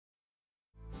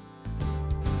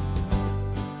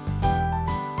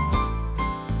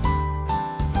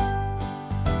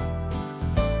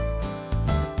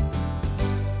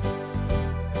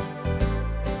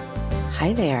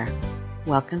Hi there.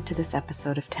 Welcome to this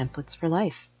episode of Templates for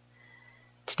Life.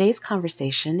 Today's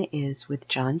conversation is with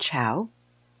Chao,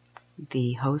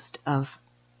 the host of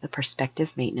the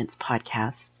Perspective Maintenance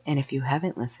podcast. And if you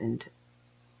haven't listened,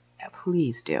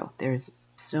 please do. There's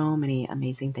so many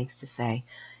amazing things to say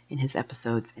in his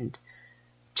episodes and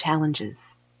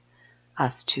challenges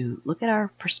us to look at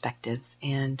our perspectives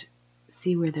and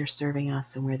see where they're serving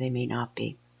us and where they may not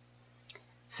be.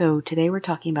 So today we're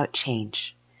talking about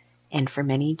change. And for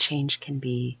many, change can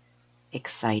be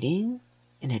exciting,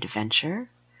 an adventure.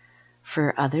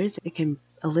 For others, it can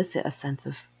elicit a sense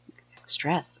of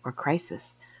stress or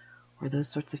crisis or those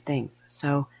sorts of things.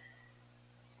 So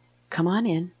come on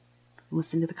in,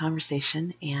 listen to the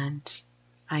conversation, and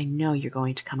I know you're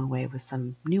going to come away with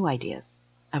some new ideas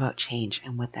about change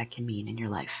and what that can mean in your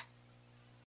life.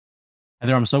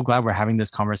 Heather, I'm so glad we're having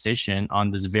this conversation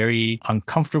on this very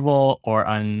uncomfortable or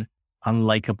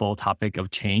unlikable topic of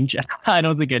change. I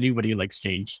don't think anybody likes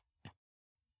change.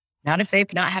 Not if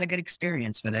they've not had a good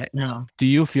experience with it. No. Do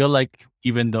you feel like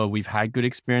even though we've had good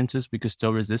experiences, we could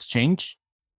still resist change?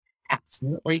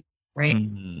 Absolutely. Right.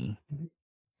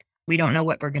 We don't know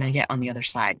what we're going to get on the other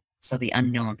side. So the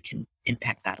unknown can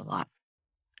impact that a lot.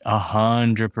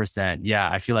 100%. Yeah.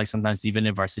 I feel like sometimes even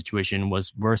if our situation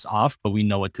was worse off, but we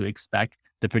know what to expect,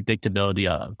 the predictability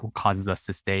causes us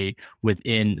to stay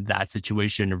within that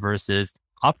situation versus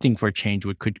opting for change,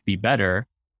 which could be better.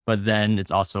 But then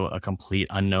it's also a complete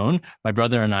unknown. My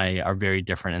brother and I are very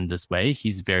different in this way.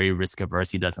 He's very risk averse.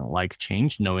 He doesn't like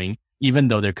change, knowing even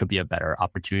though there could be a better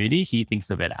opportunity, he thinks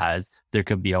of it as there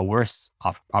could be a worse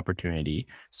opportunity.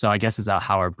 So I guess it's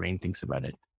how our brain thinks about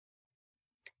it.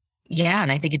 Yeah.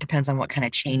 And I think it depends on what kind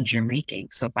of change you're making.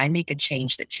 So if I make a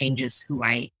change that changes who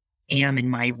I am in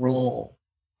my role,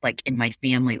 like in my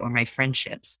family or my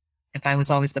friendships, if I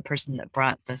was always the person that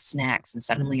brought the snacks and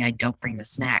suddenly I don't bring the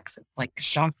snacks, it's like a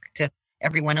shock to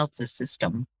everyone else's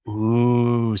system.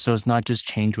 Ooh, so it's not just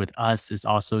change with us, it's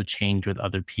also change with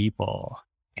other people.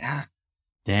 Yeah.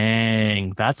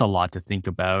 Dang, that's a lot to think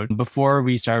about. Before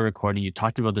we started recording, you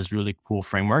talked about this really cool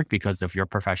framework because of your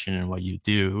profession and what you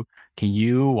do. Can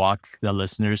you walk the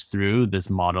listeners through this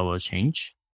model of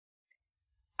change?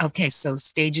 Okay, so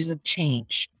stages of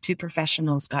change. Two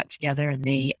professionals got together and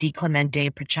they, D. Clemente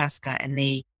and Prochaska, and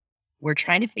they were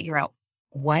trying to figure out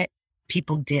what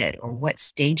people did or what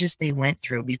stages they went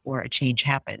through before a change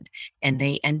happened. And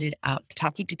they ended up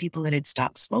talking to people that had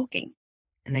stopped smoking.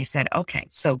 And they said, okay,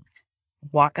 so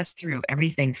walk us through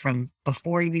everything from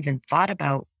before you even thought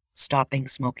about stopping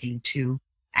smoking to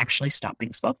actually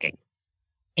stopping smoking.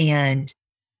 And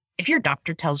if your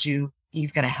doctor tells you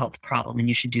you've got a health problem and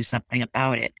you should do something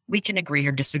about it, we can agree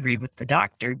or disagree with the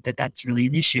doctor that that's really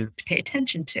an issue to pay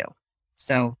attention to.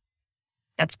 So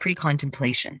that's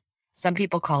pre-contemplation. Some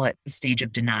people call it the stage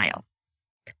of denial.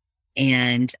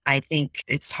 And I think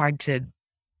it's hard to,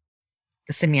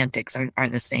 the semantics are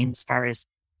the same as far as,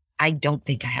 I don't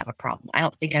think I have a problem. I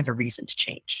don't think I have a reason to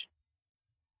change.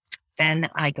 Then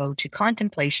I go to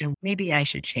contemplation. Maybe I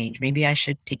should change. Maybe I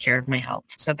should take care of my health.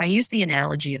 So if I use the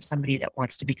analogy of somebody that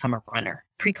wants to become a runner,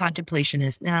 pre-contemplation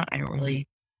is, no, I don't really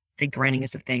think running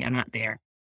is a thing. I'm not there.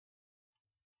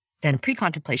 Then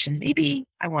pre-contemplation, maybe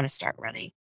I want to start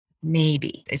running.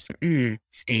 Maybe it's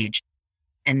stage.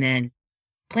 And then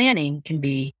planning can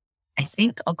be, I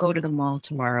think I'll go to the mall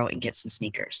tomorrow and get some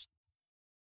sneakers.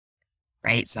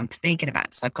 Right? So I'm thinking about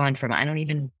it. So I've gone from, I don't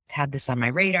even have this on my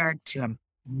radar to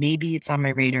maybe it's on my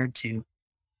radar to,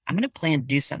 I'm going to plan to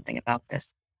do something about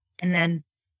this. And then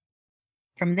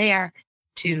from there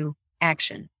to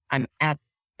action, I'm at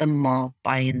the mall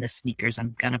buying the sneakers.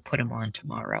 I'm going to put them on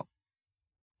tomorrow.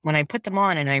 When I put them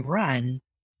on and I run,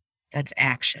 that's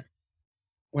action.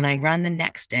 When I run the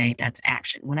next day, that's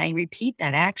action. When I repeat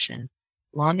that action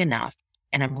long enough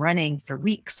and I'm running for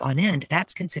weeks on end,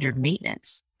 that's considered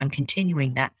maintenance. I'm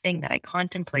continuing that thing that I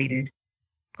contemplated,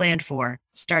 planned for,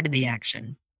 started the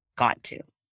action, got to.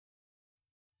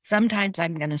 Sometimes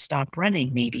I'm going to stop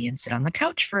running maybe and sit on the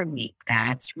couch for a week.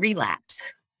 That's relapse.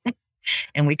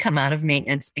 And we come out of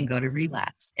maintenance and go to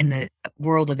relapse. In the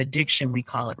world of addiction, we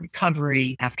call it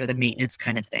recovery after the maintenance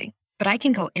kind of thing. But I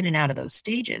can go in and out of those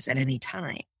stages at any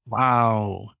time.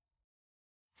 Wow.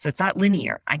 So it's not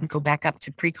linear. I can go back up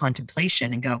to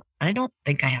pre-contemplation and go, I don't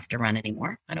think I have to run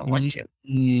anymore. I don't want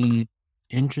to.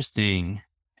 Interesting.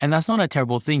 And that's not a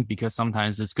terrible thing because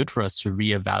sometimes it's good for us to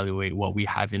reevaluate what we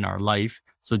have in our life.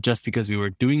 So just because we were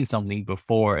doing something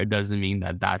before, it doesn't mean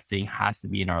that that thing has to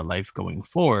be in our life going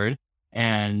forward.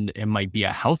 And it might be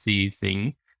a healthy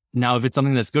thing. Now, if it's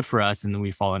something that's good for us and then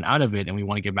we've fallen out of it and we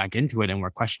want to get back into it and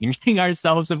we're questioning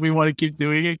ourselves if we want to keep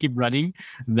doing it, keep running,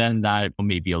 then that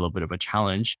may be a little bit of a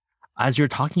challenge. as you're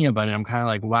talking about it, I'm kind of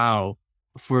like, wow,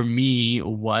 for me,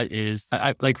 what is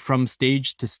like from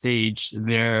stage to stage,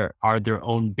 there are their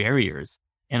own barriers.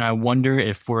 And I wonder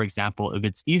if, for example, if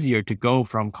it's easier to go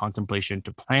from contemplation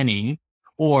to planning,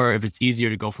 or if it's easier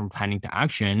to go from planning to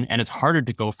action, and it's harder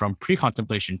to go from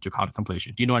pre-contemplation to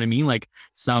contemplation. Do you know what I mean? Like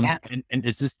Yeah. and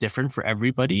is this different for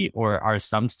everybody, or are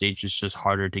some stages just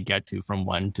harder to get to from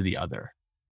one to the other?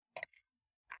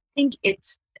 Think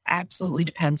it's absolutely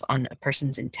depends on a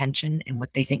person's intention and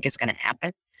what they think is going to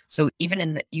happen. So even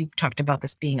in the, you talked about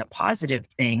this being a positive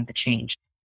thing, the change,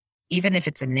 even if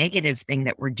it's a negative thing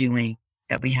that we're doing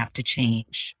that we have to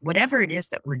change, whatever it is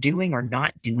that we're doing or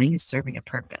not doing is serving a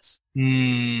purpose.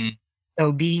 Mm,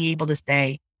 So being able to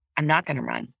say, I'm not going to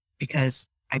run because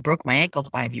I broke my ankle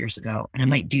 5 years ago and I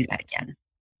might do that again.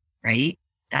 Right.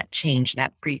 That change,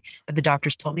 but the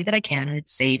doctors told me that I can and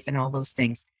it's safe and all those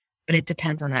things. But it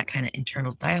depends on that kind of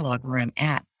internal dialogue where I'm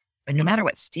at. But no matter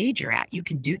what stage you're at, you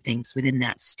can do things within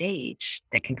that stage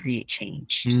that can create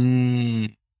change.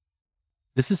 mm.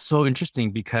 This is so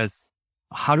interesting because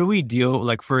how do we deal,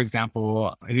 like, for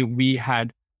example, I think we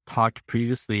had talked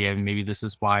previously, and maybe this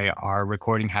is why our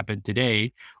recording happened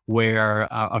today, where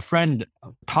a friend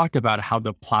talked about how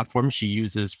the platform she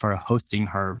uses for hosting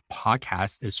her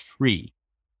podcast is free.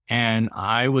 And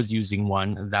I was using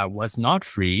one that was not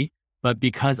free, but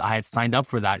because I had signed up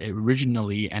for that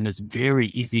originally and it's very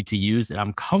easy to use and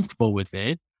I'm comfortable with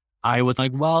it, I was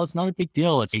like, well, it's not a big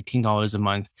deal. It's $18 a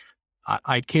month.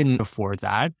 I can afford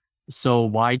that. So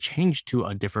why change to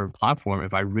a different platform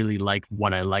if I really like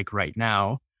what I like right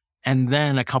now? And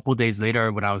then a couple of days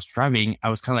later, when I was driving, I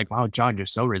was kind of like, wow, John, you're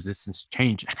so resistant to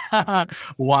change.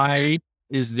 Why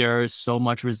is there so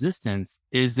much resistance?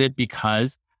 Is it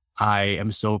because I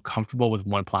am so comfortable with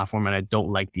one platform and I don't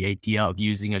like the idea of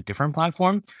using a different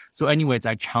platform? So, anyways,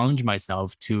 I challenge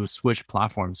myself to switch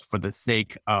platforms for the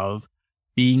sake of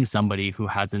being somebody who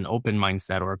has an open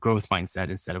mindset or a growth mindset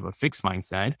instead of a fixed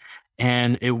mindset.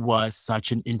 And it was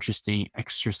such an interesting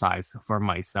exercise for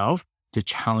myself to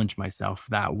challenge myself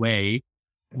that way.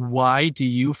 Why do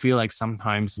you feel like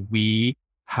sometimes we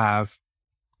have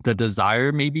the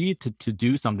desire maybe to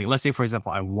do something? Let's say, for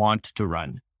example, I want to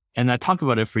run and I talk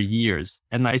about it for years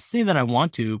and I say that I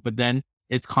want to, but then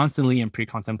it's constantly in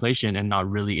pre-contemplation and not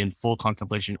really in full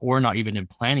contemplation or not even in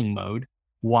planning mode.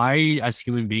 Why, as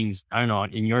human beings, I don't know,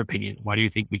 in your opinion, why do you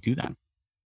think we do that?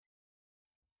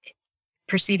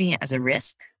 Perceiving it as a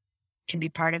risk can be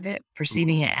part of it.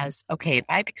 Perceiving it as, okay, if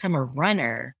I become a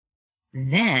runner,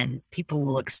 then people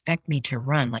will expect me to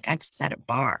run. Like I've set a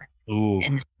bar. Ooh.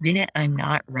 And the minute I'm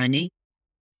not running,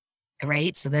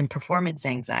 right? So then performance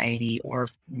anxiety or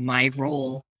my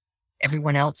role,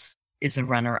 everyone else is a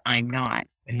runner, I'm not.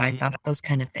 If I thought of those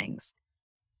kind of things.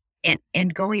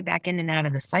 And going back in and out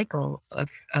of the cycle of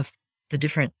the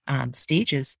different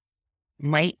stages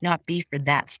might not be for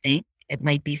that thing. It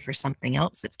might be for something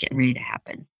else that's getting ready to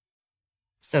happen.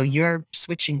 So your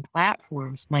switching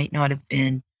platforms might not have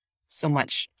been so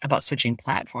much about switching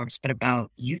platforms, but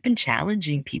about you've been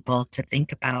challenging people to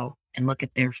think about and look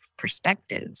at their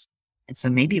perspectives. And so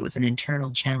maybe it was an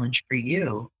internal challenge for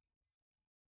you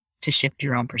to shift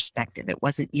your own perspective. It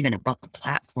wasn't even about the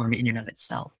platform in and of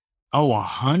itself. Oh,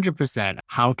 100%.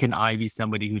 How can I be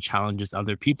somebody who challenges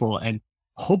other people and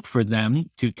hope for them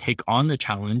to take on the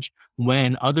challenge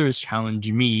when others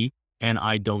challenge me and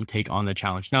I don't take on the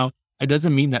challenge? Now, it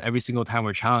doesn't mean that every single time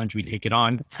we're challenged, we take it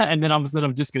on. And then all of a sudden,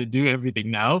 I'm just going to do everything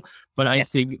now. But I Yes.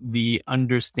 think the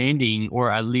understanding,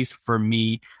 or at least for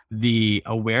me, the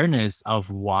awareness of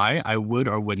why I would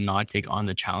or would not take on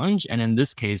the challenge. And in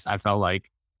this case, I felt like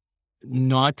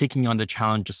not taking on the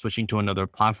challenge of switching to another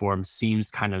platform seems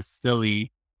kind of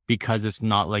silly because it's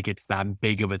not like it's that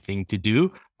big of a thing to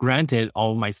do. Granted,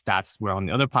 all my stats were on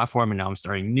the other platform and now I'm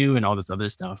starting new and all this other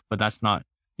stuff, but that's not,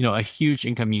 a huge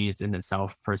inconvenience in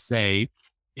itself per se.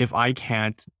 If I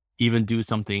can't even do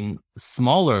something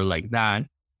smaller like that,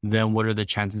 then what are the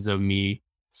chances of me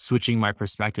switching my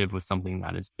perspective with something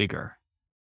that is bigger?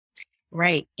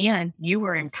 Right. And you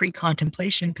were in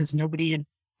pre-contemplation because nobody had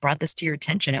brought this to your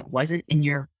attention. It wasn't in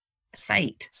your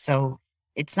sight. So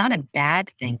it's not a bad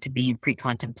thing to be in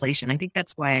pre-contemplation. I think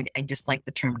that's why I just like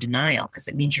the term denial, because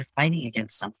it means you're fighting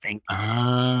against something.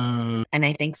 Oh. And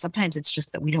I think sometimes it's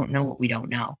just that we don't know what we don't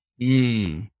know.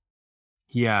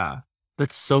 Yeah,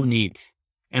 that's so neat.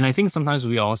 And I think sometimes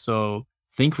we also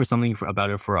think for something about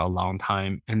it for a long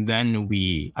time. And then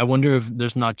I wonder if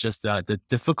there's not just the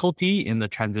difficulty in the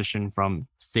transition from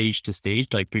stage to stage,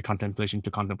 like pre-contemplation to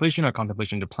contemplation or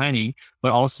contemplation to planning,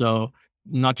 but also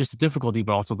not just the difficulty,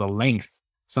 but also the length.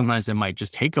 Sometimes it might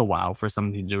just take a while for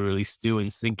something to really stew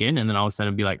and sink in. And then all of a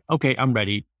sudden be like, okay, I'm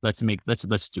ready. Let's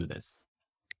do this.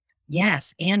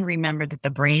 Yes. And remember that the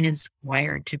brain is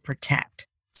wired to protect.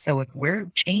 So if we're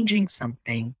changing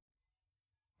something,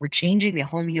 we're changing the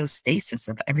homeostasis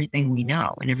of everything we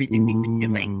know and everything we've been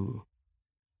doing. Ooh.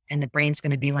 And the brain's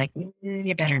going to be like,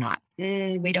 you better not.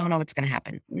 We don't know what's going to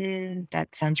happen.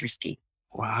 That sounds risky.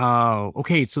 Wow.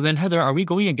 Okay. So then Heather, are we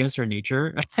going against our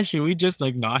nature? Should we just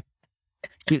like not,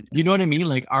 you know what I mean?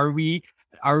 Like, are we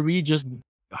just,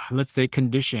 let's say,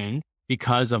 conditioned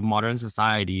because of modern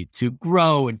society to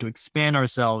grow and to expand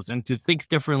ourselves and to think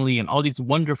differently and all these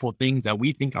wonderful things that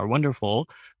we think are wonderful.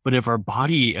 But if our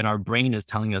body and our brain is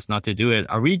telling us not to do it,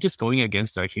 are we just going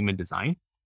against our human design?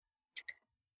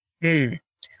 Hmm.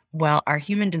 Well, our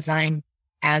human design,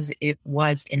 as it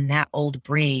was in that old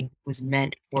brain, was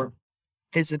meant for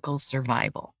physical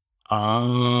survival.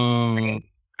 Oh, Right?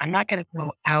 I'm not going to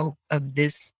go out of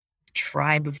this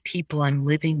tribe of people I'm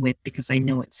living with because I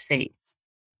know it's safe.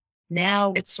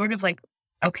 Now it's sort of like,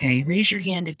 okay, raise your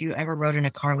hand if you ever rode in a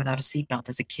car without a seatbelt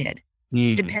as a kid.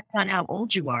 mm, Depending on how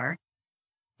old you are,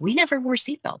 we never wore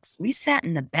seatbelts. We sat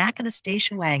in the back of the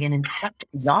station wagon and sucked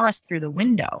exhaust through the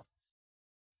window.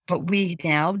 But we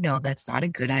now know that's not a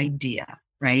good idea,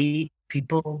 right?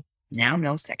 People now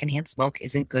know secondhand smoke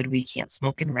isn't good. We can't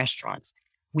smoke in restaurants.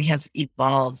 We have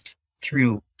evolved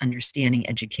through understanding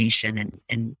education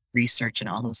and research and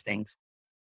all those things.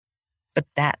 But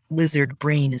that lizard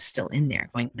brain is still in there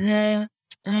going,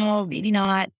 no, maybe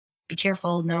not. Be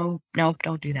careful. No,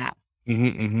 don't do that.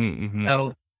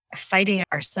 So fighting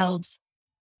ourselves,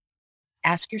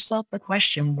 ask yourself the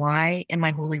question, why am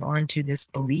I holding on to this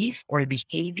belief or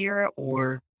behavior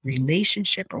or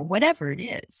relationship or whatever it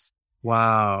is?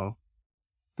 wow.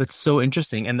 That's so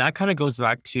interesting. And that kind of goes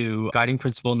back to guiding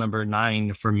principle number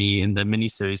 9 for me in the mini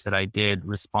series that I did,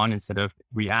 respond instead of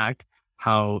react.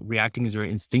 How reacting is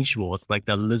very instinctual. It's like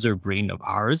the lizard brain of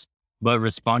ours, but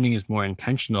responding is more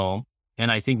intentional. And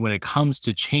I think when it comes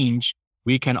to change,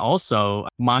 we can also,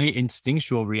 my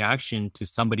instinctual reaction to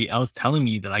somebody else telling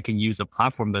me that I can use a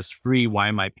platform that's free, why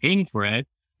am I paying for it?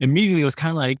 Immediately it was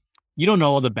kind of like, you don't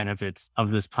know all the benefits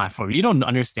of this platform. You don't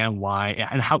understand why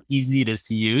and how easy it is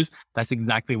to use. That's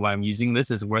exactly why I'm using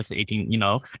this. It's worth the 18,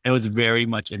 it was very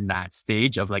much in that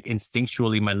stage of like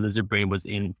instinctually, my lizard brain was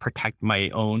in protect my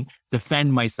own,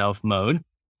 defend myself mode.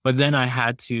 But then I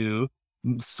had to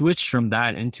switch from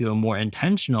that into a more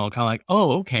intentional kind of like,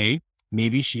 oh, okay,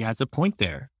 maybe she has a point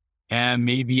there. And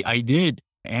maybe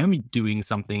am doing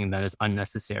something that is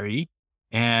unnecessary.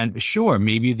 And sure,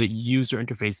 maybe the user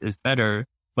interface is better,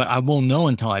 but I won't know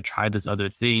until I try this other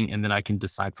thing and then I can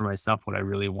decide for myself what I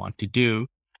really want to do.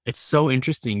 It's so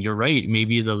interesting. You're right.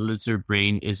 Maybe the lizard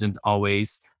brain isn't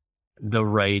always the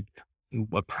right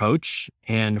approach.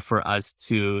 And for us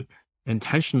to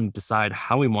intentionally decide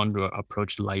how we want to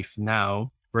approach life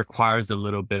now requires a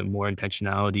little bit more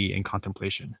intentionality and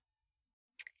contemplation.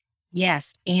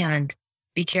 Yes. And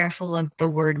be careful of the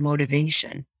word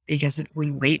motivation, because if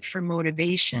we wait for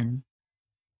motivation,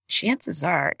 chances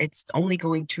are it's only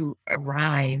going to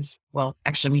arrive. Well,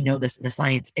 actually, we know this in the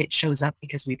science. It shows up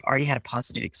because we've already had a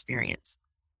positive experience.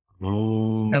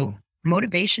 Oh, So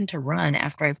motivation to run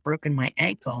after I've broken my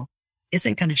ankle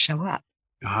isn't going to show up.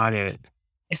 got it.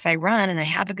 If I run and I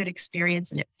have a good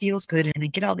experience and it feels good and I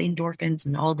get all the endorphins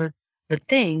and all the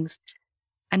things,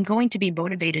 I'm going to be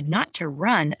motivated not to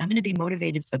run. I'm going to be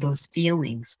motivated for those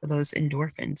feelings, for those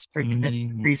endorphins, for the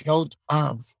Mm, result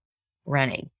of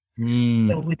running. So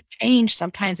mm, with change,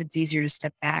 sometimes it's easier to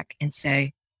step back and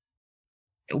say,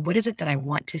 what is it that I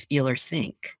want to feel or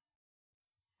think?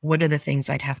 What are the things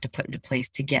I'd have to put into place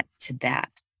to get to that?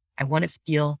 I want to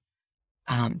feel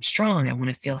strong. I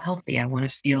want to feel healthy. I want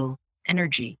to feel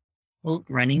energy. Well,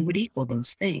 running would equal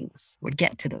those things, would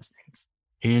get to those things.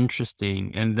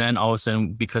 interesting. And then all of a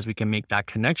sudden, because we can make that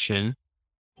connection,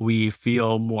 we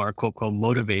feel more quote, unquote,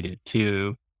 motivated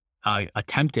to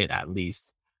attempt it at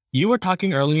least. You were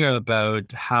talking earlier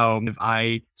about how if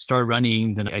I start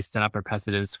running, then I set up a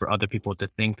precedence for other people to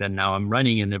think that now I'm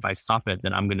running. And if I stop it,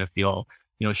 then I'm going to feel,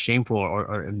 shameful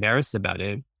or embarrassed about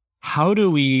it. How do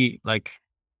we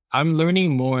I'm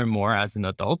learning more and more as an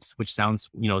adult, which sounds,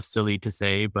 silly to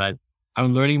say, but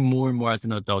I'm learning more and more as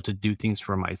an adult to do things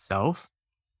for myself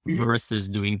Mhm. versus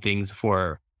doing things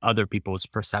for other people's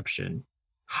perception. Mhm.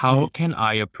 How can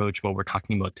I approach what we're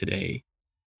talking about today?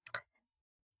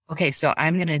 Okay, so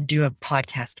I'm going to do a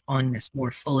podcast on this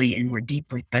more fully and more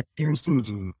deeply, but there are some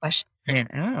key Ooh. questions. I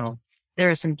don't know. There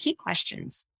are some key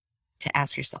questions to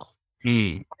ask yourself.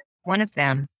 Mm, One of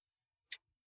them,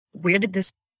 where did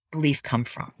this belief come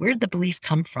from? Where did the belief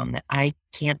come from that I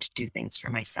can't do things for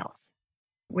myself?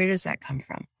 Where does that come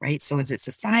from? Right. So is it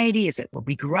society? Is it what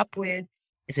we grew up with?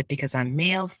 Is it because I'm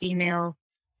male, female,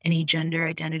 any gender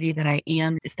identity that I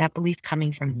am? Is that belief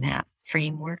coming from that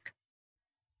framework?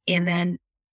 And then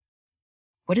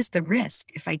what is the risk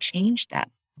if I change that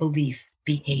belief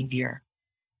behavior?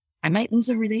 I might lose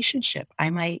a relationship. I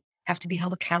might have to be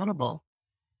held accountable.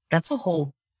 That's a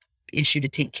whole issue to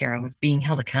take care of being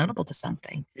held accountable to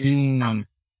something.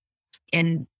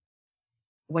 And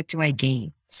what do I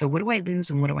gain? So what do I lose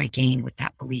and what do I gain with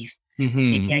that belief?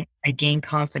 Maybe I gain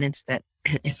confidence that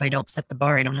if I don't set the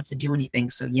bar, I don't have to do anything.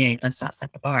 So yay, let's not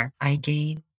set the bar. I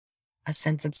gain a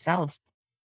sense of self.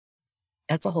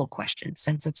 That's a whole question.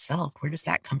 Sense of self. Where does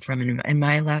that come from? And am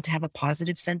I allowed to have a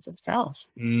positive sense of self?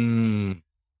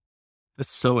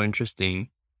 That's so interesting.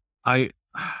 I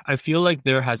feel like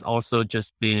there has also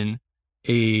just been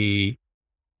a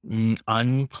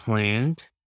unplanned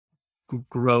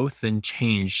growth and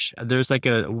change. There's like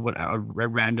a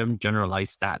random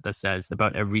generalized stat that says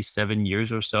about every 7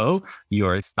 years or so,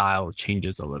 your style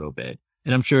changes a little bit.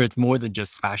 And I'm sure it's more than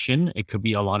just fashion. It could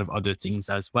be a lot of other things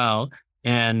as well.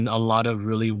 And a lot of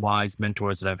really wise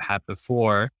mentors that I've had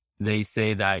before, they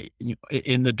say that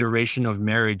in the duration of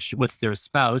marriage with their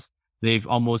spouse, they've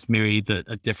almost married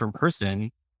a different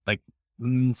person like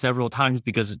several times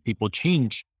because people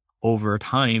change over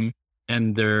time.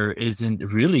 And there isn't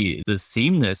really the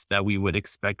sameness that we would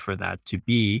expect for that to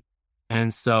be.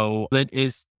 And so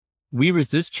we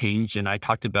resist change. And I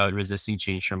talked about resisting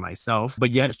change for myself,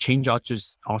 but yet change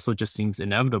also just seems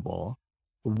inevitable.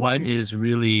 What is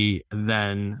really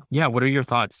then, what are your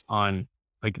thoughts on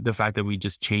like the fact that we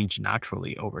just change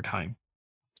naturally over time?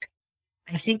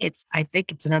 I think it's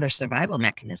another survival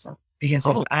mechanism because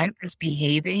if I was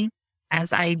behaving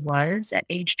as I was at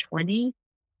age 20,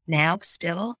 now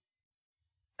still,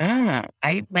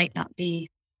 I might not be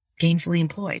gainfully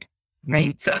employed,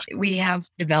 right? So we have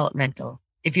developmental,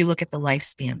 if you look at the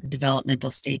lifespan, the developmental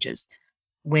stages,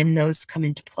 when those come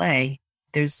into play,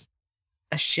 there's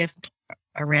a shift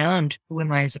around who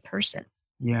am I as a person.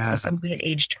 So somebody at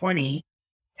age 20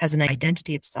 has an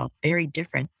identity of self very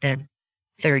different than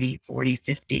 30, 40,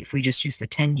 50, if we just use the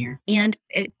tenure. And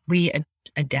we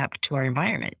adapt to our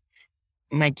environment.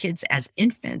 My kids as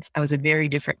infants, I was a very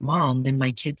different mom than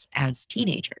my kids as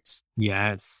teenagers.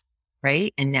 Yes.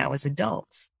 Right. And now as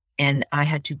adults. And I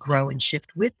had to grow and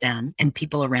shift with them. And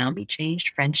people around me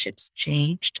changed, friendships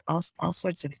changed, all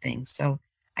sorts of things. So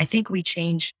I think we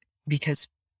change because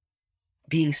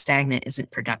being stagnant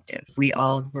isn't productive. We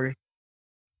all were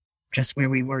just where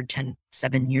we were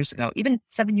 7 years ago, even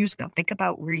 7 years ago. Think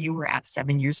about where you were at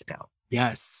 7 years ago.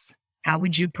 Yes. How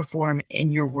would you perform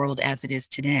in your world as it is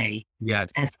today? Yes.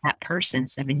 As that person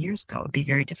 7 years ago? It would be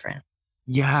very different.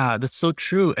 Yeah, that's so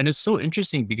true. And it's so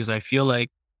interesting because I feel like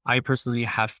I personally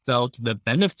have felt the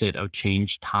benefit of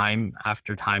change time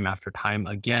after time after time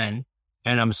again.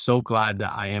 And I'm so glad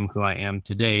that I am who I am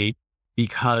today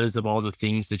because of all the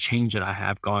things, the change that I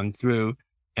have gone through.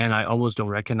 And I almost don't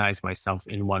recognize myself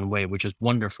in one way, which is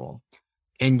wonderful.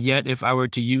 And yet, if I were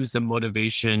to use the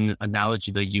motivation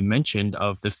analogy that you mentioned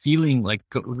of the feeling, like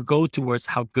go towards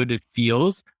how good it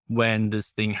feels when this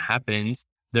thing happens,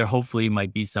 there hopefully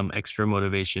might be some extra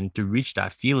motivation to reach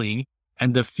that feeling.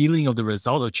 And the feeling of the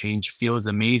result of change feels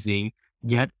amazing.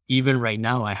 Yet, even right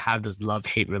now, I have this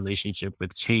love-hate relationship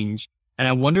with change. And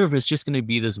I wonder if it's just going to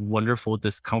be this wonderful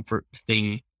discomfort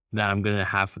thing that I'm going to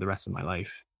have for the rest of my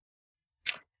life.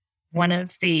 One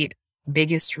of the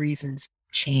biggest reasons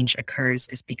change occurs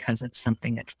is because of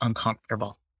something that's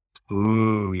uncomfortable.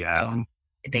 Ooh, yeah.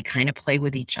 They kind of play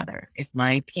with each other. If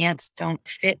my pants don't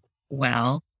fit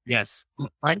well, yes, I'm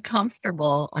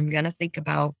uncomfortable, I'm going to think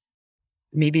about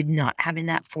maybe not having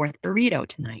that fourth burrito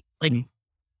tonight, like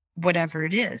whatever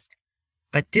it is.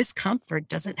 But discomfort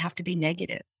doesn't have to be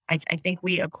negative. I think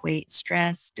we equate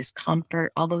stress,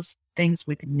 discomfort, all those things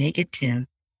with negative,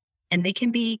 and they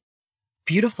can be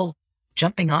beautiful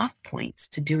jumping off points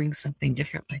to doing something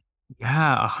differently.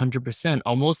 Yeah, 100%.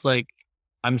 Almost like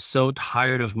I'm so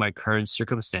tired of my current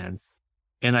circumstance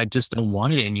and I just don't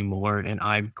want it anymore. And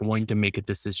I'm going to make a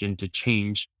decision to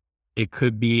change. It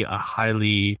could be a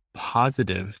highly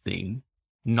positive thing,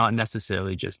 not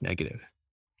necessarily just negative.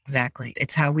 Exactly.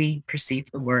 It's how we perceive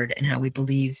the word and how we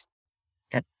believe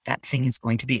that thing is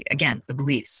going to be. Again, the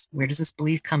beliefs. Where does this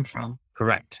belief come from?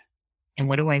 Correct. And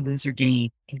what do I lose or gain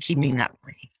in keeping that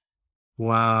belief?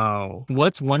 Wow.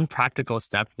 What's one practical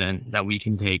step then that we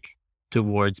can take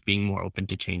towards being more open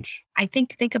to change? I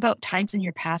think about times in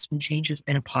your past when change has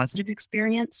been a positive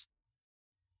experience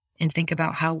and think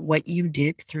about what you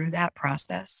did through that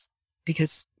process,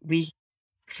 because we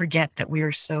forget that we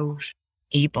are so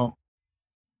able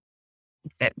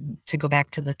that, to go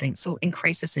back to the thing. So in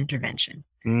crisis intervention,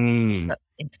 so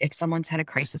if someone's had a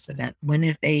crisis event, when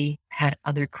have they had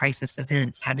other crisis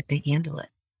events? How did they handle it?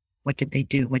 What did they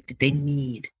do? What did they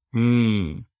need?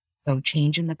 So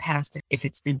change in the past. If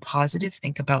it's been positive,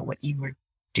 think about what you were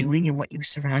doing and what you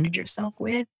surrounded yourself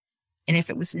with. And if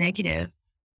it was negative,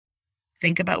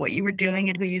 think about what you were doing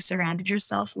and who you surrounded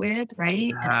yourself with,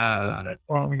 right?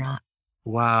 Or not.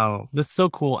 Wow. That's so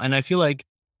cool. And I feel like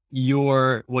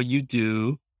what you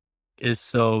do is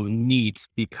so neat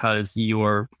because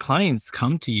your clients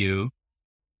come to you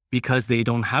because they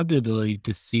don't have the ability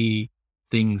to see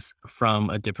things from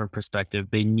a different perspective.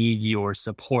 They need your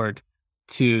support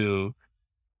to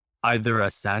either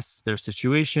assess their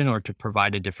situation or to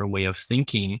provide a different way of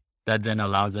thinking that then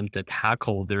allows them to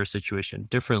tackle their situation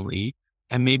differently.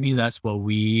 And maybe that's what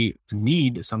we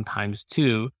need sometimes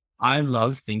too. I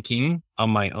love thinking on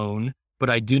my own, but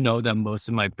I do know that most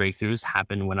of my breakthroughs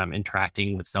happen when I'm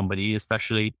interacting with somebody,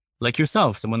 especially like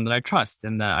yourself, someone that I trust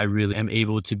and that I really am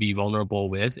able to be vulnerable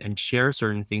with and share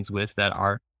certain things with, that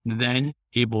are then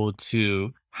able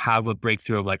to have a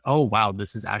breakthrough of like, oh, wow,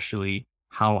 this is actually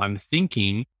how I'm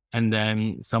thinking. And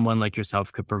then someone like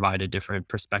yourself could provide a different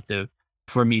perspective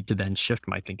for me to then shift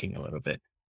my thinking a little bit.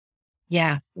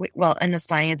 Yeah. Well, and the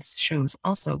science shows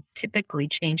also typically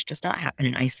change does not happen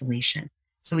in isolation.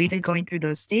 So even going through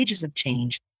those stages of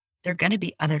change, there are going to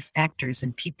be other factors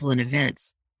and people and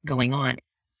events going on.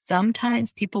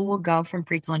 Sometimes people will go from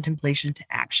pre-contemplation to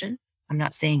action. I'm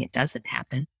not saying it doesn't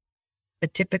happen,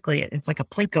 but typically it's like a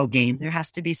Plinko game. There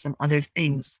has to be some other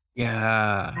things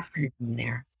happening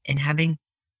there, and having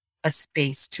a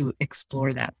space to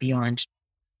explore that beyond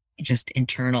just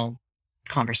internal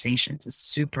conversations is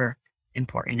super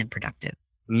important and productive.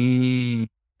 And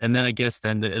then I guess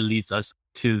then it leads us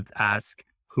to ask,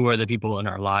 who are the people in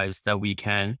our lives that we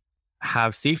can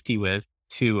have safety with,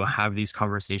 to have these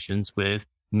conversations with,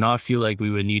 not feel like we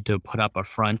would need to put up a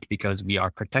front because we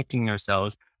are protecting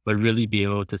ourselves, but really be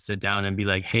able to sit down and be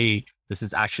like, hey, this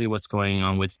is actually what's going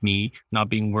on with me, not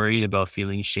being worried about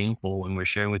feeling shameful when we're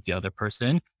sharing with the other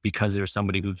person because there's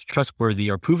somebody who's trustworthy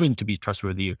or proven to be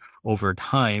trustworthy over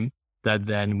time, that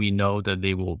then we know that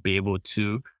they will be able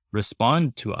to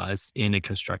respond to us in a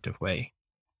constructive way.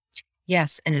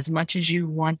 Yes. And as much as you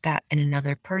want that in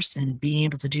another person, being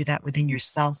able to do that within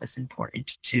yourself is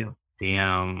important too.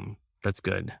 Damn, that's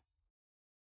good.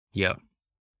 Yeah.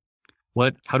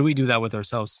 How do we do that with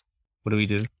ourselves? What do we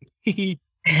do?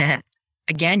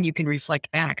 Again, you can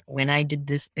reflect back. When I did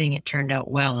this thing, it turned out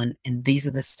well. And these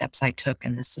are the steps I took.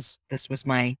 And this was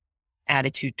my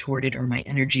attitude toward it, or my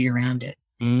energy around it.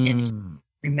 And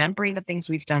remembering the things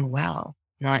we've done well,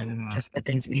 not just the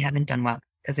things we haven't done well.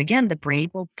 Because again, the brain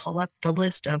will pull up the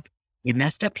list of, you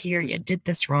messed up here, you did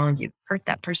this wrong, you hurt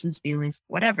that person's feelings,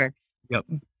 whatever. Yep.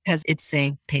 Because it's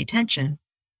saying, pay attention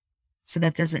so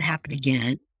that doesn't happen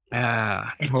again.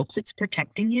 It hopes it's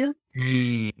protecting you.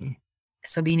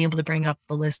 So being able to bring up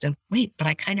the list of, wait, but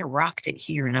I kind of rocked it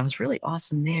here and I was really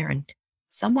awesome there. And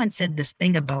someone said this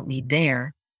thing about me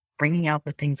there, bringing out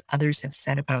the things others have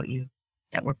said about you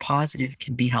that were positive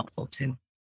can be helpful too.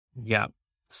 Yeah.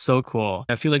 So cool.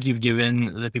 I feel like you've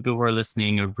given the people who are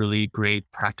listening a really great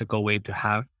practical way to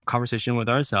have a conversation with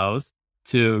ourselves,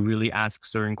 to really ask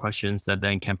certain questions that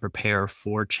then can prepare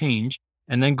for change.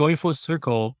 And then going full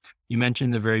circle, you mentioned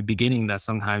in the very beginning that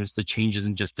sometimes the change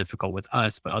isn't just difficult with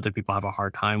us, but other people have a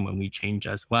hard time when we change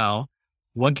as well.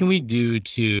 What can we do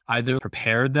to either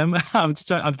prepare them? I'm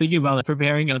thinking about like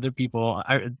preparing other people.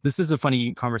 This is a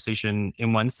funny conversation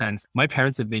in one sense. My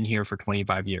parents have been here for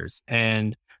 25 years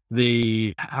and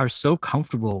they are so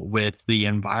comfortable with the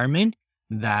environment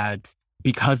that,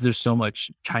 because there's so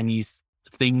much Chinese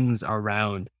things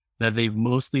around, that they've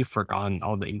mostly forgotten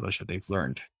all the English that they've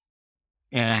learned.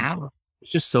 And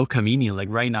it's just so convenient. Like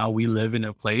right now we live in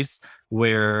a place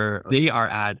where they are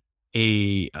at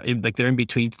they're in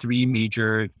between three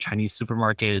major Chinese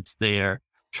supermarkets. Their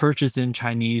church is in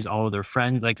Chinese, all of their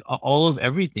friends, like all of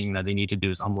everything that they need to do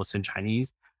is almost in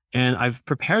Chinese. And I've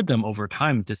prepared them over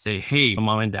time to say, hey,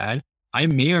 mom and dad, I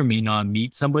may or may not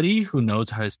meet somebody who knows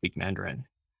how to speak Mandarin.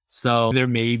 So there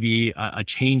may be a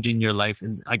change in your life.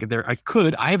 And I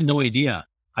have no idea.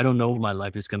 I don't know what my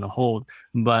life is going to hold,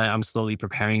 but I'm slowly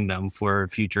preparing them for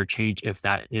future change if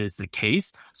that is the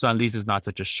case. So at least it's not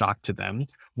such a shock to them.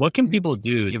 What can people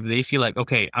do if they feel like,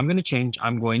 okay, I'm going to change.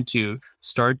 I'm going to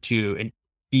start to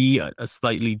be a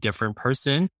slightly different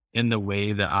person in the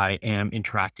way that I am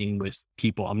interacting with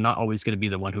people. I'm not always going to be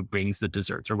the one who brings the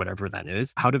desserts or whatever that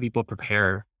is. How do people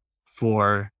prepare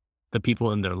for the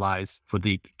people in their lives for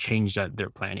the change that they're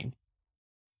planning?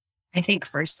 I think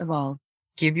first of all,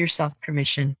 give yourself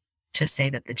permission to say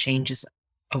that the change is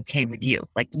okay with you.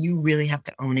 Like you really have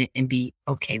to own it and be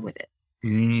okay with it.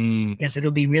 Because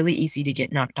it'll be really easy to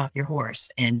get knocked off your horse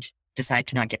and decide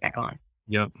to not get back on.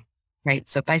 Yep. Right.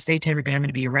 So if I say to everybody, I'm going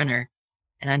to be a runner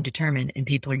and I'm determined and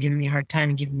people are giving me a hard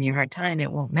time,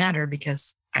 it won't matter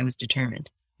because I was determined.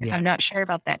 If I'm not sure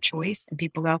about that choice and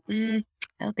people go, I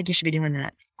don't think you should be doing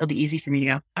that, it'll be easy for me to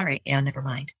go, all right, yeah, never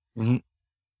mind. Mm-hmm.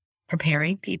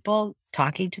 Preparing people,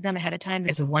 talking to them ahead of time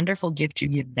is a wonderful gift you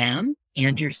give them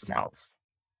and yourself.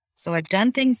 So I've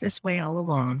done things this way all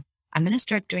along. I'm going to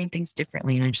start doing things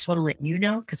differently. And I just want to let you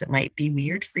know, because it might be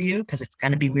weird for you, because it's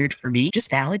going to be weird for me.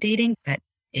 Just validating that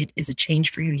it is a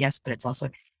change for you, yes, but it's also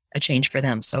a change for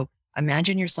them. So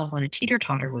imagine yourself on a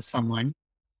teeter-totter with someone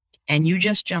and you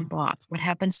just jump off. What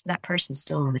happens to that person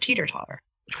still on the teeter-totter?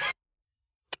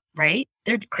 Right?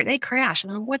 They crash.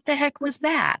 And what the heck was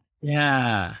that?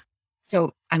 Yeah. So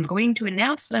I'm going to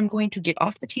announce that I'm going to get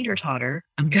off the teeter-totter.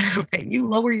 I'm going to let you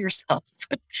lower yourself,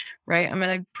 right? I'm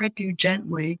going to prep you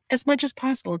gently as much as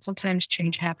possible. And sometimes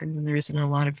change happens and there isn't a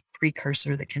lot of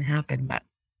precursor that can happen, but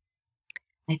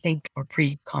I think, or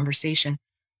pre-conversation.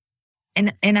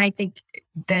 And I think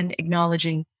then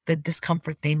acknowledging the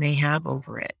discomfort they may have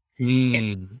over it.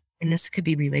 And this could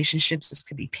be relationships, this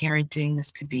could be parenting,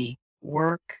 this could be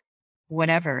work,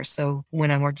 whatever. So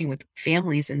when I'm working with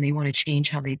families and they want to change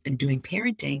how they've been doing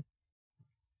parenting,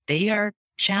 they are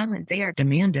challenged, they are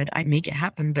demanded. I make it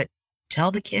happen, but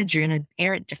tell the kids you're going to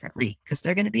parent differently because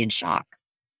they're going to be in shock,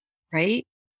 right?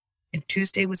 If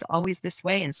Tuesday was always this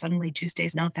way and suddenly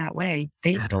Tuesday's not that way,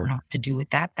 they don't know what to do with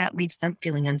that. That leaves them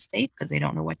feeling unsafe because they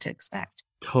don't know what to expect.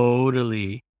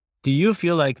 Totally. Do you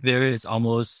feel like there is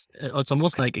it's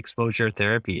almost like exposure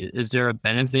therapy? Is there a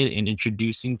benefit in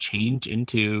introducing change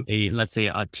into let's say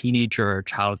a teenager or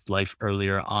child's life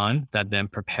earlier on that then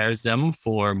prepares them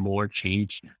for more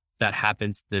change that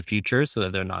happens in the future so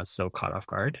that they're not so caught off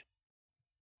guard?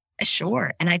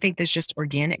 Sure. And I think there's just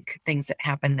organic things that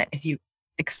happen that if you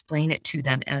explain it to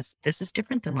them as this is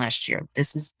different than last year.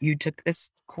 You took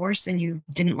this course and you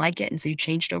didn't like it. And so you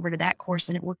changed over to that course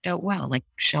and it worked out well. Like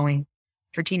showing,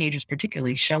 for teenagers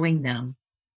particularly, showing them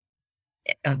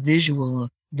a visual of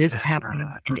this happening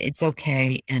and it's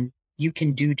okay. And you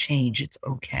can do change. It's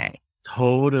okay.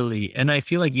 Totally. And I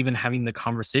feel like even having the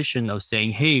conversation of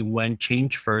saying, hey, when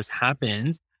change first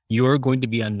happens, you're going to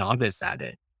be a novice at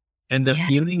it. And the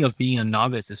feeling of being a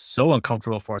novice is so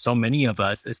uncomfortable for so many of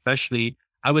us, especially,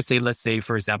 I would say, let's say,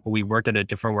 for example, we worked at a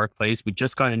different workplace. We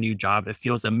just got a new job. It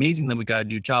feels amazing that we got a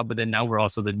new job, but then now we're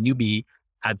also the newbie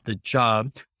at the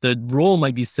job. The role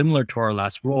might be similar to our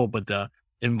last role, but the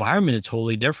environment is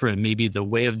totally different. Maybe the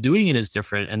way of doing it is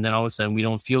different. And then all of a sudden we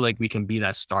don't feel like we can be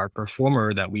that star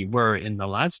performer that we were in the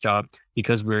last job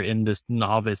because we're in this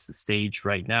novice stage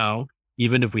right now,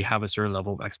 even if we have a certain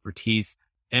level of expertise.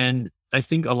 And I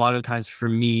think a lot of times for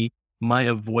me, my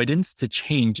avoidance to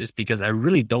change is because I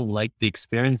really don't like the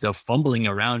experience of fumbling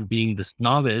around being this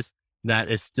novice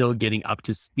that is still getting up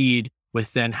to speed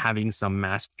with then having some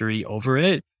mastery over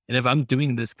it. And if I'm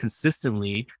doing this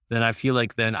consistently, then I feel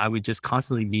like then I would just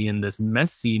constantly be in this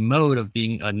messy mode of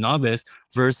being a novice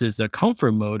versus a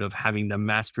comfort mode of having the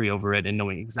mastery over it and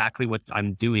knowing exactly what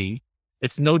I'm doing.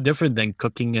 It's no different than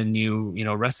cooking a new,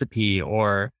 recipe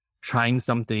or trying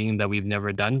something that we've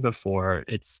never done before.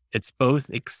 It's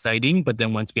both exciting, but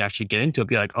then once we actually get into it,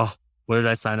 be like, oh, what did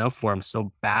I sign up for? I'm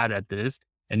so bad at this.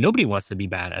 And nobody wants to be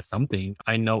bad at something.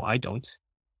 I know I don't.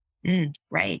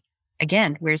 Right.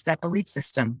 Again, where's that belief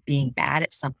system? Being bad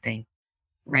at something,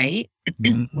 right?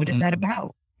 What is that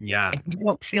about? Yeah. If you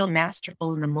don't feel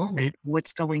masterful in the moment,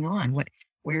 what's going on?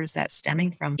 Where is that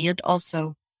stemming from? And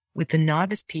also with the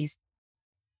novice piece,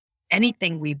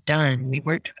 anything we've done, we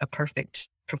weren't a perfect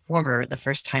performer the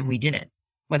first time we did it,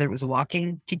 whether it was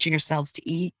walking, teaching ourselves to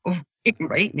eat, or,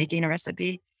 right? Making a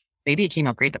recipe. Maybe it came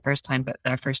out great the first time, but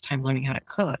our first time learning how to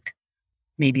cook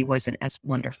maybe wasn't as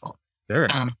wonderful. Sure.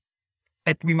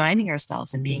 But reminding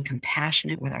ourselves and being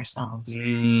compassionate with ourselves.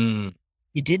 You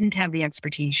didn't have the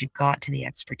expertise, you got to the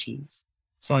expertise.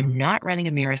 So I'm not running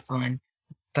a marathon,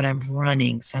 but I'm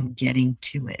running, so I'm getting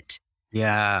to it.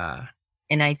 Yeah.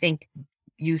 And I think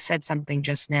you said something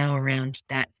just now around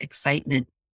that excitement.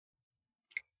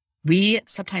 We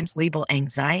sometimes label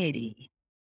anxiety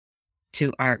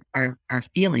to our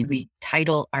feeling. We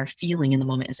title our feeling in the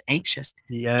moment as anxious.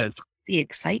 Yes. It could be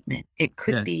excitement. It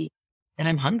could be that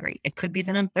I'm hungry. It could be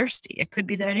that I'm thirsty. It could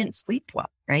be that I didn't sleep well,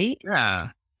 right? Yeah.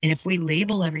 And if we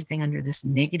label everything under this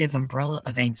negative umbrella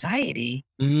of anxiety,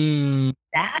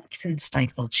 that can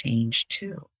stifle change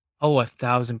too. Oh,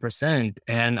 1,000%.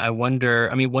 And I wonder,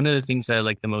 I mean, one of the things that I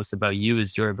like the most about you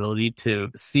is your ability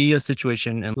to see a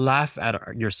situation and laugh at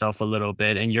yourself a little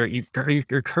bit. And you're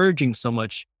encouraging so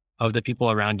much of the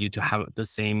people around you to have the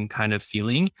same kind of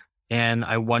feeling. And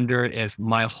I wonder if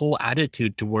my whole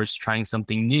attitude towards trying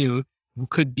something new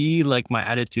could be like my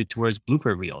attitude towards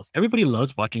blooper reels. Everybody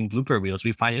loves watching blooper reels.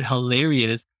 We find it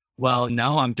hilarious. Well,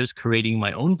 now I'm just creating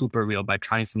my own blooper reel by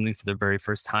trying something for the very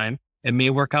first time. It may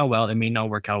work out well. It may not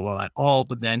work out well at all.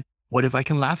 But then what if I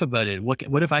can laugh about it?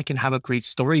 What if I can have a great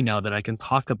story now that I can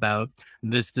talk about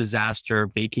this disaster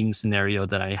baking scenario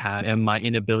that I had and my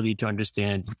inability to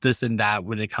understand this and that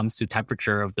when it comes to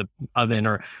temperature of the oven?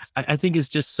 Or I think it's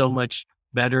just so much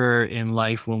better in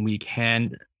life when we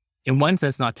can, in one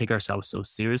sense, not take ourselves so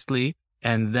seriously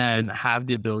and then have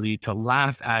the ability to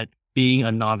laugh at being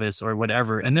a novice or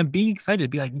whatever, and then being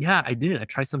excited, be like, yeah, I did it. I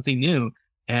tried something new.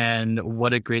 And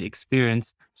what a great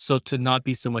experience. So to not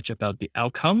be so much about the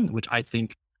outcome, which I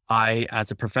think I,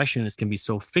 as a perfectionist, can be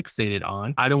so fixated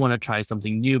on. I don't want to try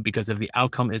something new because if the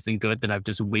outcome isn't good, then I've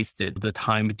just wasted the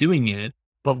time doing it.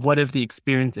 But what if the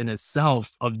experience in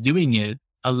itself of doing it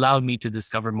allowed me to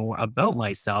discover more about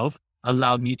myself,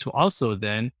 allowed me to also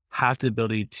then have the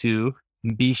ability to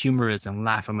be humorous and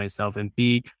laugh at myself and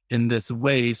be in this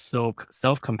way so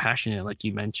self-compassionate, like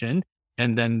you mentioned.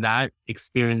 And then that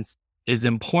experience is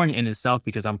important in itself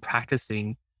because I'm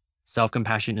practicing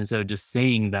self-compassion instead of just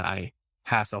saying that I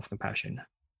have self-compassion.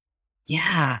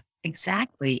 Yeah,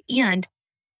 exactly. And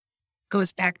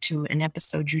goes back to an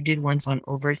episode you did once on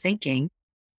overthinking.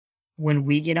 When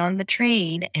we get on the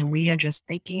train and we are just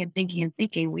thinking and thinking and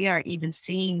thinking, we aren't even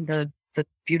seeing the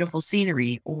beautiful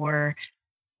scenery or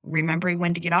remembering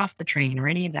when to get off the train or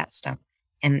any of that stuff.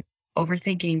 And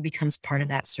overthinking becomes part of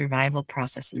that survival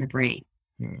process in the brain.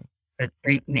 The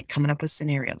brain coming up with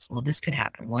scenarios. Well, this could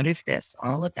happen. What if this?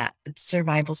 All of that. It's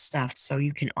survival stuff. So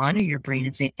you can honor your brain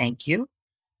and say, thank you.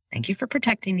 Thank you for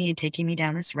protecting me and taking me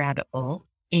down this rabbit hole.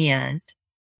 And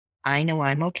I know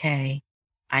I'm okay.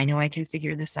 I know I can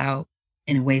figure this out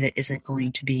in a way that isn't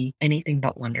going to be anything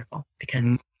but wonderful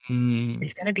because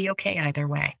it's going to be okay either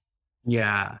way.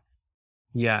 Yeah.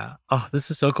 Yeah. Oh, this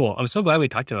is so cool. I'm so glad we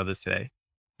talked about this today.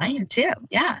 I am too.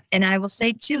 Yeah. And I will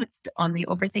say too, on the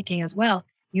overthinking as well,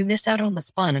 you miss out on the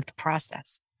fun of the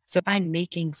process. So if I'm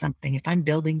making something, if I'm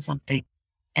building something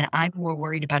and I'm more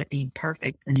worried about it being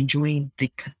perfect than enjoying the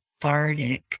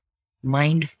cathartic,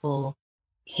 mindful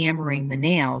hammering the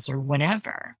nails or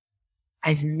whatever,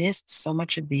 I've missed so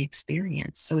much of the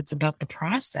experience. So it's about the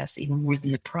process even more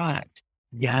than the product.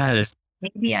 Yes.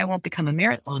 Maybe I won't become a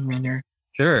marathon runner,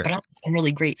 Sure. but I'm some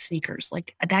really great sneakers.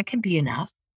 Like that can be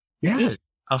enough. Yeah.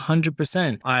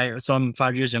 100%. So I'm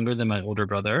 5 years younger than my older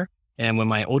brother. And when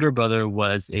my older brother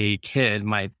was a kid,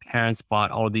 my parents bought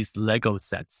all these Lego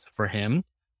sets for him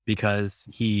because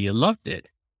he loved it.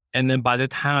 And then by the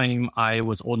time I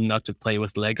was old enough to play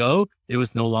with Lego, it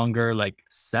was no longer like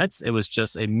sets. It was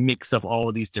just a mix of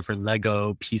all these different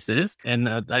Lego pieces. And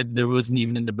there wasn't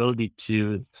even an ability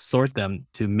to sort them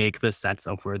to make the sets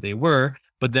of where they were.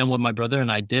 But then what my brother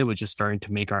and I did was just starting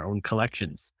to make our own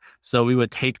collections. So we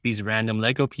would take these random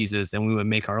Lego pieces and we would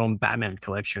make our own Batman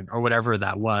collection or whatever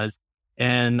that was.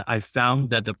 And I found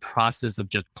that the process of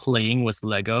just playing with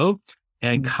Lego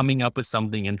and coming up with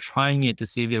something and trying it to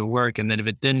see if it would work. And then if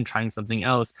it didn't, trying something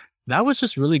else, that was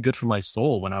just really good for my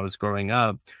soul when I was growing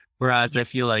up. Whereas I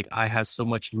feel like I have so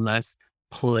much less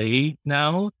play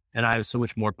now and I have so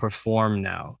much more perform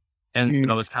now. And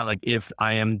it's kind of like, if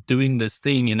I am doing this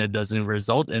thing and it doesn't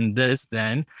result in this,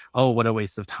 then, oh, what a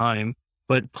waste of time.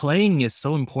 But playing is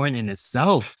so important in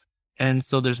itself. And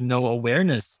so there's no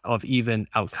awareness of even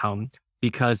outcome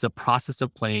because the process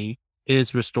of playing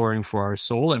is restoring for our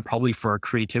soul and probably for our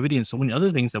creativity and so many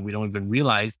other things that we don't even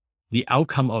realize. The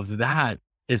outcome of that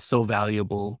is so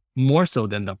valuable, more so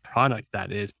than the product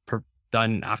that is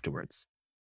done afterwards.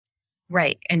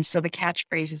 Right. And so the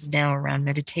catchphrases now around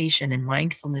meditation and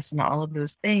mindfulness and all of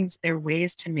those things, they're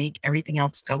ways to make everything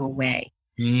else go away.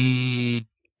 Even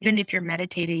if you're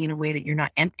meditating in a way that you're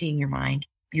not emptying your mind,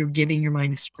 you're giving your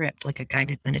mind a script, like a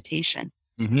guided meditation.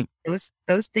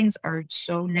 Those things are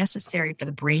so necessary for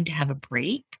the brain to have a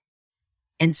break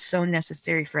and so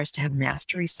necessary for us to have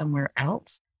mastery somewhere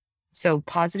else. So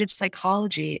positive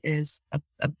psychology is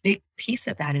a big piece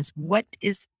of that. Is what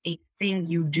is a thing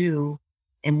you do,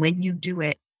 and when you do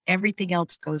it, everything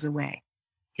else goes away.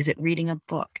 Is it reading a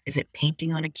book? Is it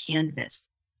painting on a canvas?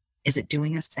 Is it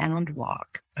doing a sound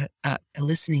walk, a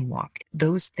listening walk?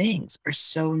 Those things are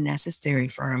so necessary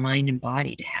for our mind and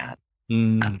body to have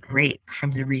a break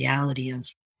from the reality of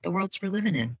the worlds we're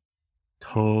living in.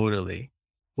 Totally.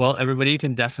 Well, everybody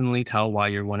can definitely tell why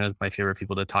you're one of my favorite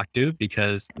people to talk to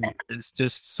because it's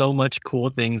just so much cool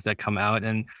things that come out.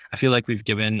 And I feel like we've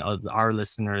given our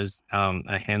listeners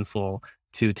a handful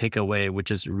to take away,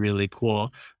 which is really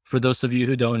cool. For those of you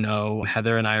who don't know,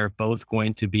 Heather and I are both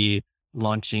going to be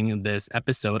launching this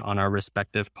episode on our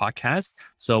respective podcasts.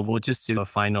 So we'll just do a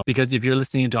final, because if you're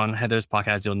listening to on Heather's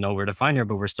podcast, you'll know where to find her,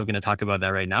 but we're still going to talk about that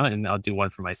right now. And I'll do one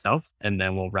for myself and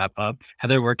then we'll wrap up.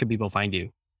 Heather, where can people find you?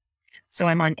 So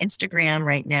I'm on Instagram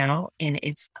right now, and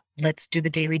it's Let's Do the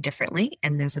Daily Differently.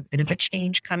 And there's a bit of a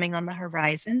change coming on the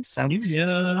horizon. So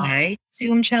Yeah. I too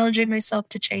am challenging myself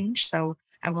to change. So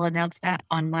I will announce that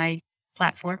on my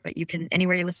platform, but you can,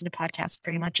 anywhere you listen to podcasts,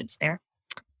 pretty much it's there.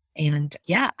 And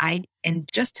yeah, and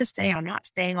just to say, I'm not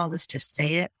saying all this to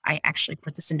say it. I actually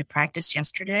put this into practice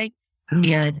yesterday,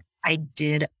 and I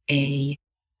did a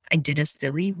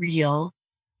silly reel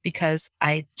because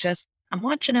I'm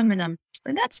watching them and I'm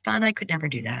like, that's fun. I could never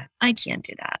do that. I can't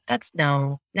do that. That's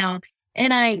no.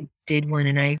 And I did one,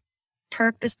 and I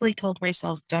purposely told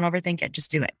myself, don't overthink it.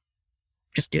 Just do it.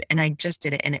 Just do it. And I just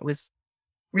did it. And it was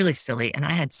really silly. And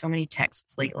I had so many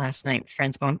texts late last night,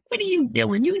 friends going, what are you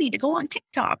doing? You need to go on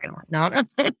TikTok. And I'm like,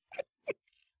 no.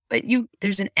 But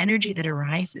there's an energy that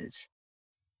arises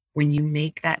when you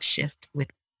make that shift with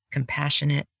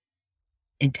compassionate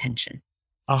intention.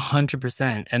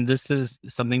 100%. And this is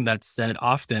something that's said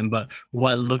often, but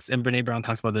and Brene Brown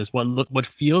talks about this, what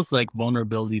feels like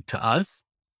vulnerability to us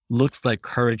looks like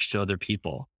courage to other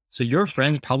people. So your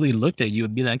friend probably looked at you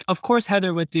and be like, of course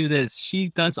Heather would do this. She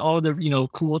does all the,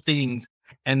 cool things.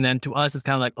 And then to us, it's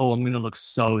kind of like, oh, I'm going to look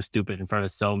so stupid in front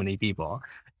of so many people.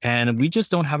 And we just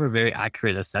don't have a very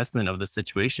accurate assessment of the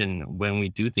situation when we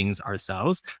do things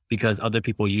ourselves, because other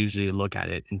people usually look at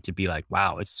it and to be like,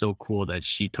 wow, it's so cool that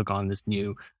she took on this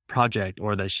new project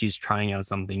or that she's trying out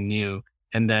something new.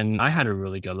 And then I had a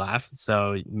really good laugh.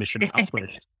 So mission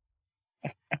accomplished.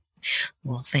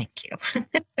 Well, thank you.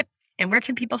 And where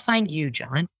can people find you,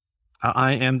 John?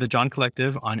 I am the John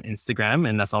Collective on Instagram,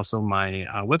 and that's also my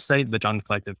website,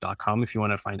 thejohncollective.com, if you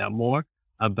want to find out more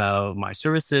about my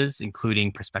services,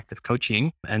 including perspective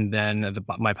coaching. And then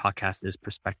my podcast is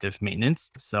Perspective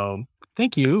Maintenance. So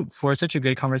thank you for such a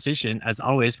great conversation. As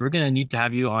always, we're going to need to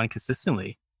have you on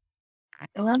consistently.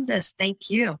 I love this. Thank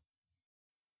you.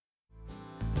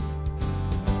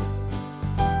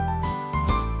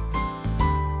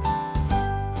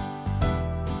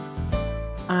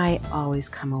 I always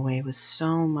come away with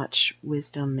so much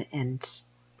wisdom and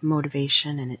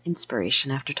motivation and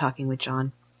inspiration after talking with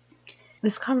John.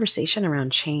 This conversation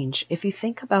around change, if you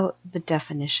think about the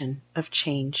definition of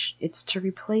change, it's to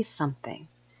replace something.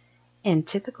 And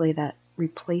typically that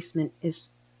replacement is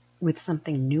with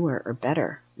something newer or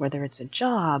better, whether it's a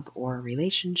job or a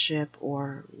relationship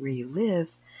or where you live.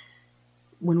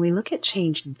 When we look at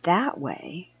change that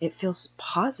way, it feels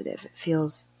positive. It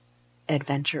feels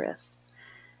adventurous.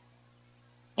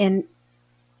 And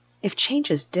if change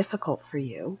is difficult for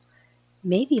you,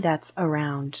 maybe that's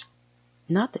around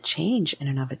not the change in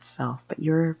and of itself, but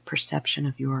your perception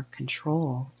of your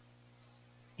control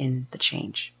in the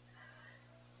change.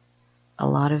 A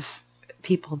lot of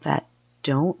people that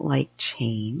don't like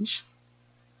change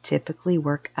typically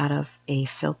work out of a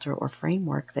filter or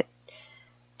framework that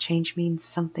change means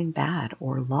something bad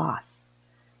or loss.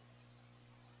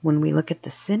 When we look at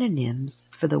the synonyms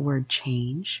for the word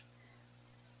change,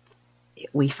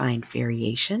 we find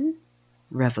variation,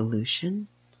 revolution,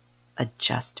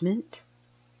 adjustment,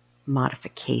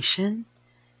 modification,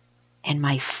 and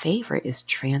my favorite is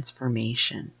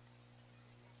transformation.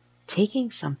 Taking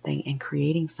something and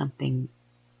creating something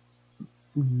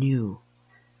new,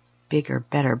 bigger,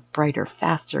 better, brighter,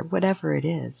 faster, whatever it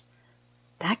is,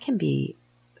 that can be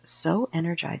so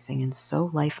energizing and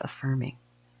so life-affirming.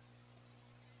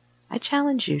 I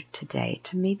challenge you today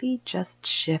to maybe just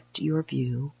shift your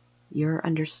view, your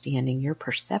understanding, your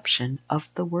perception of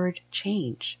the word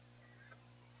change.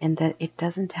 And that it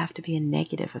doesn't have to be a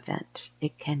negative event.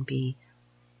 It can be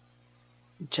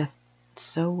just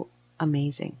so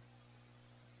amazing.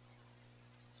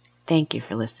 Thank you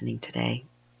for listening today.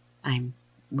 I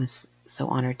was so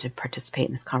honored to participate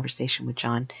in this conversation with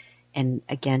John. And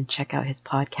again, check out his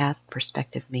podcast,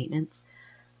 Perspective Maintenance.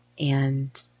 And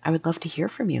I would love to hear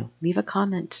from you. Leave a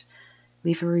comment,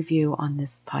 leave a review on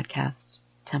this podcast,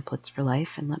 Templates for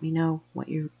Life, and let me know what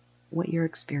you're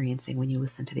experiencing when you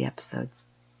listen to the episodes.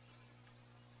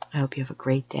 I hope you have a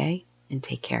great day and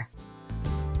take care.